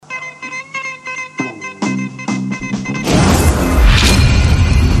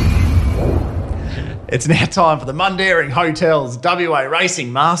It's now time for the Mundaring Hotels WA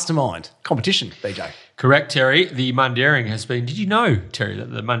Racing Mastermind competition, BJ. Correct, Terry. The Mundaring has been, did you know, Terry,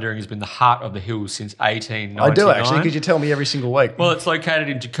 that the Mundaring has been the heart of the hills since 1899? I do actually, because you tell me every single week. Well, it's located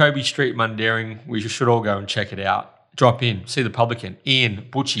in Jacoby Street, Mundaring. We should all go and check it out. Drop in, see the publican, Ian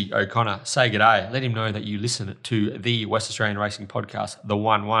Butchie O'Connor, say g'day. Let him know that you listen to the West Australian Racing Podcast, the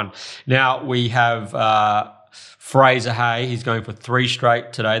 1-1. Now, we have Fraser Hay. He's going for 3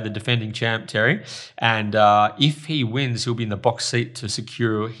 straight today, the defending champ, Terry. And if he wins, he'll be in the box seat to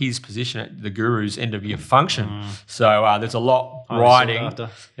secure his position at the Guru's end-of-year function. So there's a lot riding.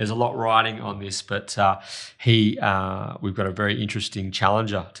 There's a lot riding on this, but we've got a very interesting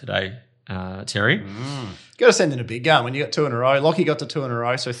challenger today, Terry. Got to send in a big gun when you got 2 in a row. Lockie got to 2 in a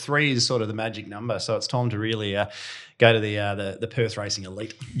row, so 3 is sort of the magic number. So it's time to really go to the Perth Racing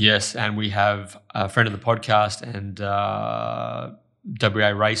Elite. Yes, and we have a friend of the podcast and WA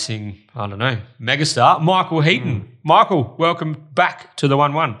Racing, I don't know, megastar, Michael Heaton. Michael, welcome back to the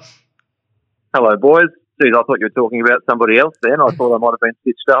 1-1. Hello, boys. Geez, I thought you were talking about somebody else then. I thought I might have been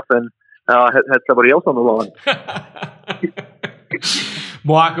stitched up and had somebody else on the line.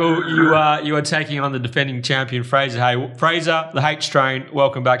 Michael, you are taking on the defending champion, Fraser Hay. Fraser, the H train,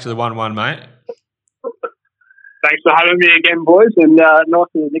 welcome back to the 1-1, mate. Thanks for having me again, boys, and nice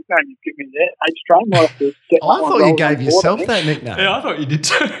little nickname you give me there, H-Train. I thought you gave yourself that nickname. Yeah, I thought you did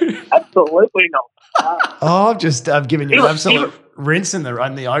too. Absolutely not. I've given you an absolute rinse in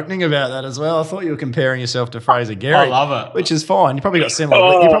the opening about that as well. I thought you were comparing yourself to Fraser Gary. I love it. Which is fine. You probably got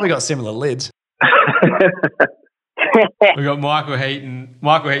similar lids. We've got Michael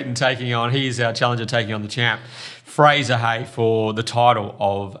Heaton taking on, he's our challenger taking on the champ, Fraser Hay, for the title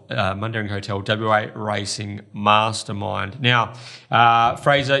of Mundaring Hotel WA Racing Mastermind. Now,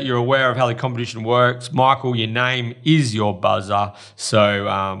 Fraser, you're aware of how the competition works. Michael, your name is your buzzer,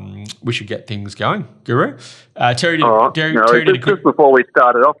 so we should get things going. Guru? Terry did just before we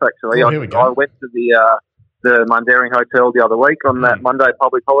started off, actually, here we go. I went to the Mundaring Hotel the other week on that Monday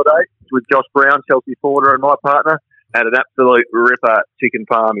public holiday with Josh Brown, Chelsea Porter and my partner. Had an absolute ripper chicken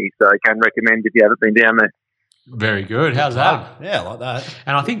palmy, so I can recommend if you haven't been down there. Very good. How's that? Yeah, I like that.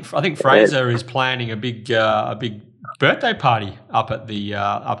 And I think Fraser is planning a big birthday party up at the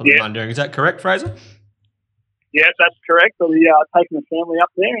Mundaring. Is that correct, Fraser? Yes, that's correct. We'll be taking the family up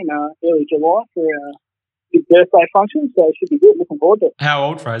there in early July for a big birthday function, so it should be good. Looking forward to it. How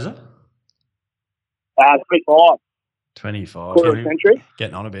old, Fraser? 25. 25. Quarter of a century.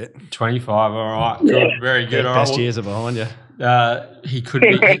 Getting on a bit. 25. All right. Good. Very good. All right. Best years are behind you. He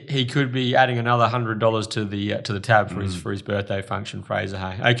could be adding another $100 to the tab for his birthday function, Fraser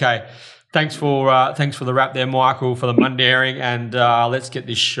Hay. Okay. Thanks for the wrap there, Michael, for the Mundaring, and let's get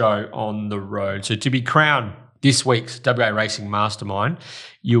this show on the road. So to be crowned this week's WA Racing Mastermind,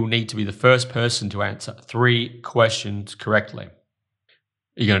 you'll need to be the first person to answer 3 questions correctly. Are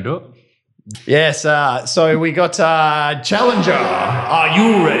you going to do it? Yes, so we got Challenger. Are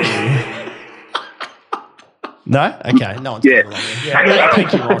you ready? No? Okay, no one's Yeah.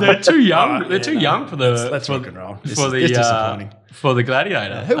 Thank you, Ron. They're too young. Right, They're too young for the Let's rock and roll. This for is disappointing. for the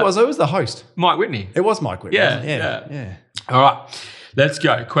Gladiator. Who was the host? Mike Whitney. It was Mike Whitney. Yeah, wasn't it? Yeah. All right, let's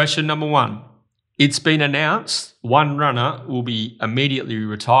go. Question number 1. It's been announced one runner will be immediately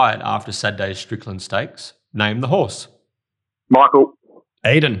retired after Saturday's Strickland Stakes. Name the horse. Michael,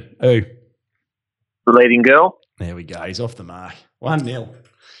 Eden. Who? the leading girl. There we go. He's off the mark. 1-0.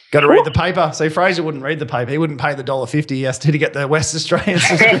 Got to read the paper. See, Fraser wouldn't read the paper. He wouldn't pay the $1.50 he has to get the West Australian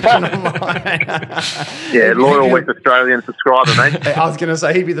subscription online. Yeah, loyal West Australian subscriber, mate. I was going to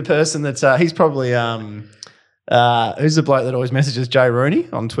say he'd be the person that he's probably who's the bloke that always messages Jay Rooney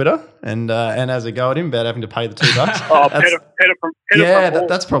on Twitter and has a go at him about having to pay the $2. Oh, Peter from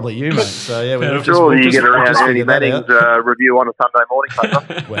that's probably you, mate. So yeah, we'll Surely you get around just Ernie figure that Manning's out. review on a Sunday morning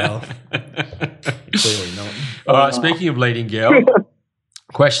paper. Well, clearly not. All right, speaking of leading girl,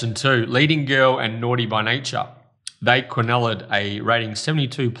 question 2. Leading girl and Naughty by Nature. They quinelled a rating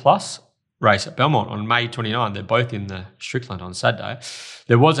 72 plus race at Belmont on May 29. They're both in the Strickland on Saturday.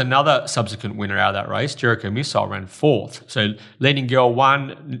 There was another subsequent winner out of that race. Jericho Missile ran 4th. So leading girl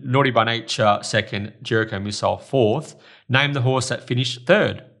 1, Naughty by Nature 2nd, Jericho Missile 4th. Name the horse that finished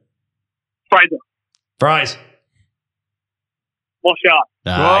 3rd. Fraser. Wash up.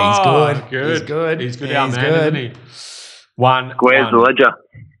 He's good. Good. He's good. He's good, Yeah, our he's man, good. isn't he? One. Where's the ledger?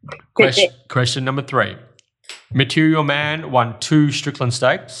 Question number 3. Material Man won 2 Strickland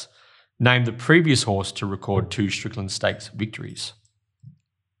Stakes. Name the previous horse to record 2 Strickland Stakes victories.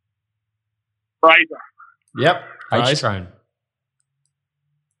 Fraser. Yep. H-Train.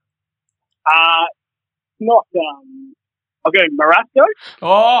 Not, I'll go Marasco.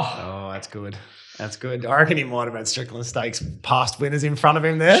 Oh, Oh, that's good. That's good. I reckon he might have had Strickland Stakes past winners in front of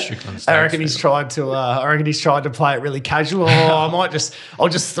him there. Strickland Stakes, I reckon he's tried to play it really casual. I'll just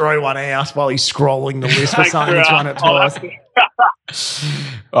throw one out while he's scrolling the list for something that's run it twice.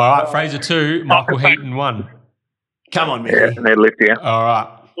 All right, Fraser 2, Michael Heaton 1. Come on, Mickey. Yeah, and they lift you. All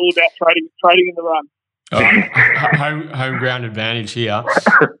right. All about trading in the run. Home ground advantage here.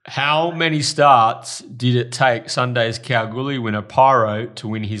 How many starts did it take Sunday's Kalgoorlie winner Pyro to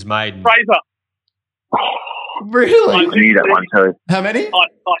win his maiden? Fraser. Really? I knew that one too. How many? I'm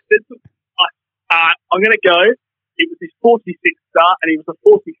going to go. It was his 46th start, and he was a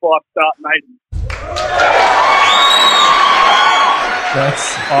 45 start maiden.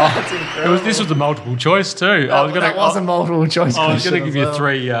 That's incredible. This was a multiple choice too. That was a multiple choice I was question. going to give you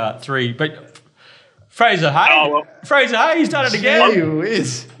three, but Fraser, hey, Oh, well. Fraser, hey, he's done it again.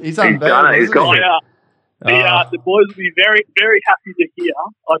 He's He's unbeatable. done it. He's got it. The boys will be very, very happy to hear.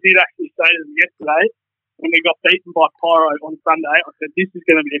 I did actually say to them yesterday when we got beaten by Pyro on Sunday. I said, this is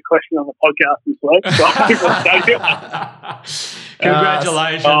going to be a question on the podcast this week. So I think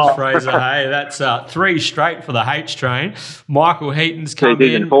Congratulations, Fraser. Hey, that's 3 straight for the H train. Michael Heaton's come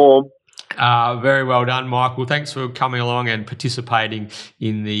He's in. in form. Very well done, Michael. Thanks for coming along and participating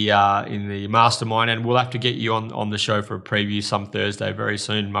in the mastermind. And we'll have to get you on the show for a preview some Thursday very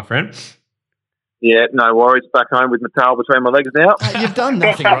soon, my friend. Yeah, no worries. Back home with my tail between my legs now. You've done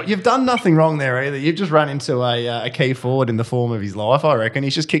nothing wrong. You've done nothing wrong there either. You've just run into a key forward in the form of his life, I reckon.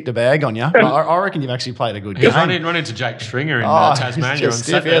 He's just kicked a bag on you. I reckon you've actually played a good game. He's run into Jake Stringer in Tasmania on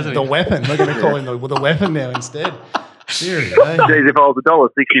Saturday, hasn't he? The weapon. We're going to call him the weapon now instead. Seriously. Jeez, if I was $1.60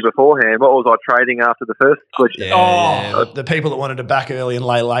 beforehand, what was I trading after the first question? Yeah, the people that wanted to back early and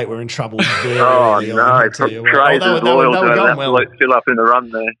lay late were in trouble very early on, I tell you what. Fraser's loyal to an absolute fill up in the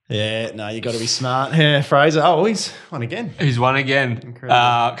run there. Yeah, no, you got to be smart. Yeah, Fraser. Oh, he's won again. He's won again.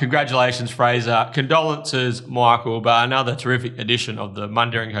 Incredible. Congratulations, Fraser. Condolences, Michael, but another terrific edition of the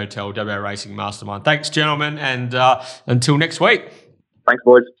Mundaring Hotel WA Racing Mastermind. Thanks, gentlemen, and until next week. Thanks,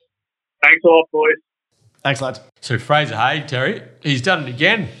 boys. Thanks all, boys. Thanks, lads. So Fraser, hey, Terry, he's done it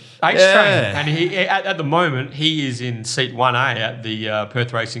again. H-Train. And he at the moment, he is in seat 1A at the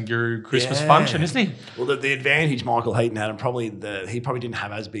Perth Racing Guru Christmas function, isn't he? Well, the advantage Michael Heaton had, and he probably didn't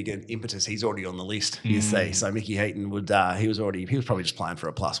have as big an impetus. He's already on the list, you see. So Mickey Heaton he was probably just playing for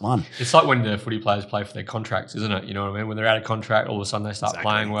a +1. It's like when the footy players play for their contracts, isn't it? You know what I mean? When they're out of contract, all of a sudden they start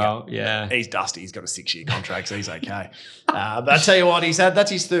playing well. Yeah. He's dusty. He's got a 6-year contract, so he's okay. But I tell you what, that's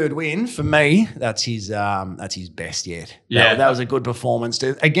his third win. For me, that's his best yet. Yeah. That was a good performance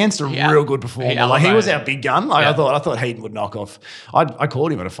against a real good performer. He was our big gun. I thought Heaton would knock off. I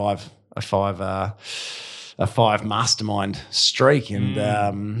called him at a five mastermind streak and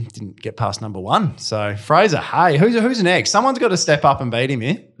didn't get past number 1. So Fraser, hey, who's next? Someone's got to step up and beat him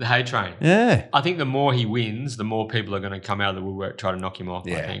here. The Hay Train. Yeah. I think the more he wins, the more people are going to come out of the woodwork try to knock him off,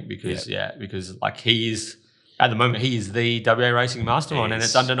 I think, because like he is, at the moment, he is the WA Racing Mastermind and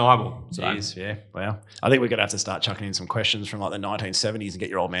it's undeniable. So. He is, yeah. Well, I think we're going to have to start chucking in some questions from like the 1970s and get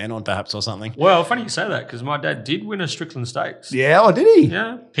your old man on perhaps or something. Well, funny you say that because my dad did win a Strickland Stakes. Yeah, did he?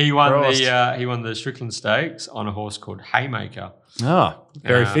 Yeah. He won the Strickland Stakes on a horse called Haymaker. Oh,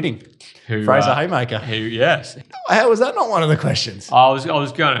 very fitting. Fraser Haymaker. Yes. How was that not one of the questions? I was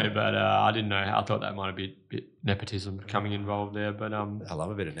going to, but I didn't know. I thought that might have been a bit nepotism coming involved there. But I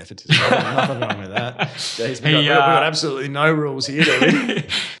love a bit of nepotism. Nothing wrong with that. Jeez, we've got absolutely no rules here, do we?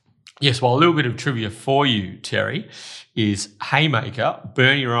 Yes, well, a little bit of trivia for you, Terry, is Haymaker,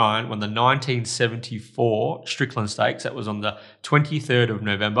 Bernie Ryan, won the 1974 Strickland Stakes. That was on the 23rd of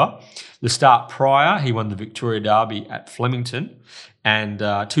November. The start prior, he won the Victoria Derby at Flemington. And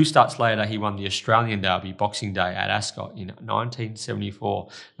 2 starts later, he won the Australian Derby Boxing Day at Ascot in 1974.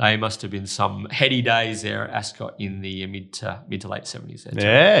 They must have been some heady days there at Ascot in the mid to late 70s. There,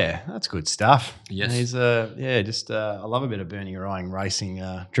 yeah, that's good stuff. Yes. He's I love a bit of Bernie Ryan racing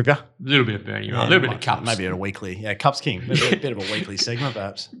trivia. A little bit of Bernie Ryan, a little bit of Cups. Maybe a weekly. Yeah, Cups King. A bit of a weekly segment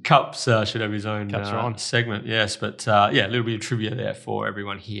perhaps. Cups should have his own Cups segment, yes. But a little bit of trivia there for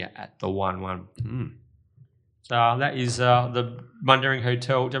everyone here at the 1-1. So that is the Mundaring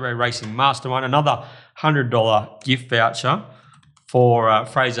Hotel WA Racing Mastermind. Another $100 gift voucher for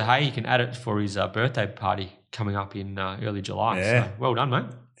Fraser Hay. You can add it for his birthday party coming up in early July. Yeah. So well done, mate.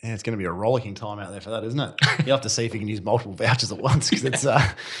 Yeah, it's going to be a rollicking time out there for that, isn't it? You'll have to see if you can use multiple vouchers at once because it's,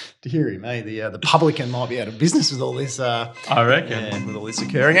 dearie me, the publican might be out of business with all this. I reckon. Yeah, with all this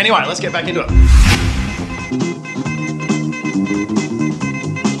occurring. Anyway, let's get back into it.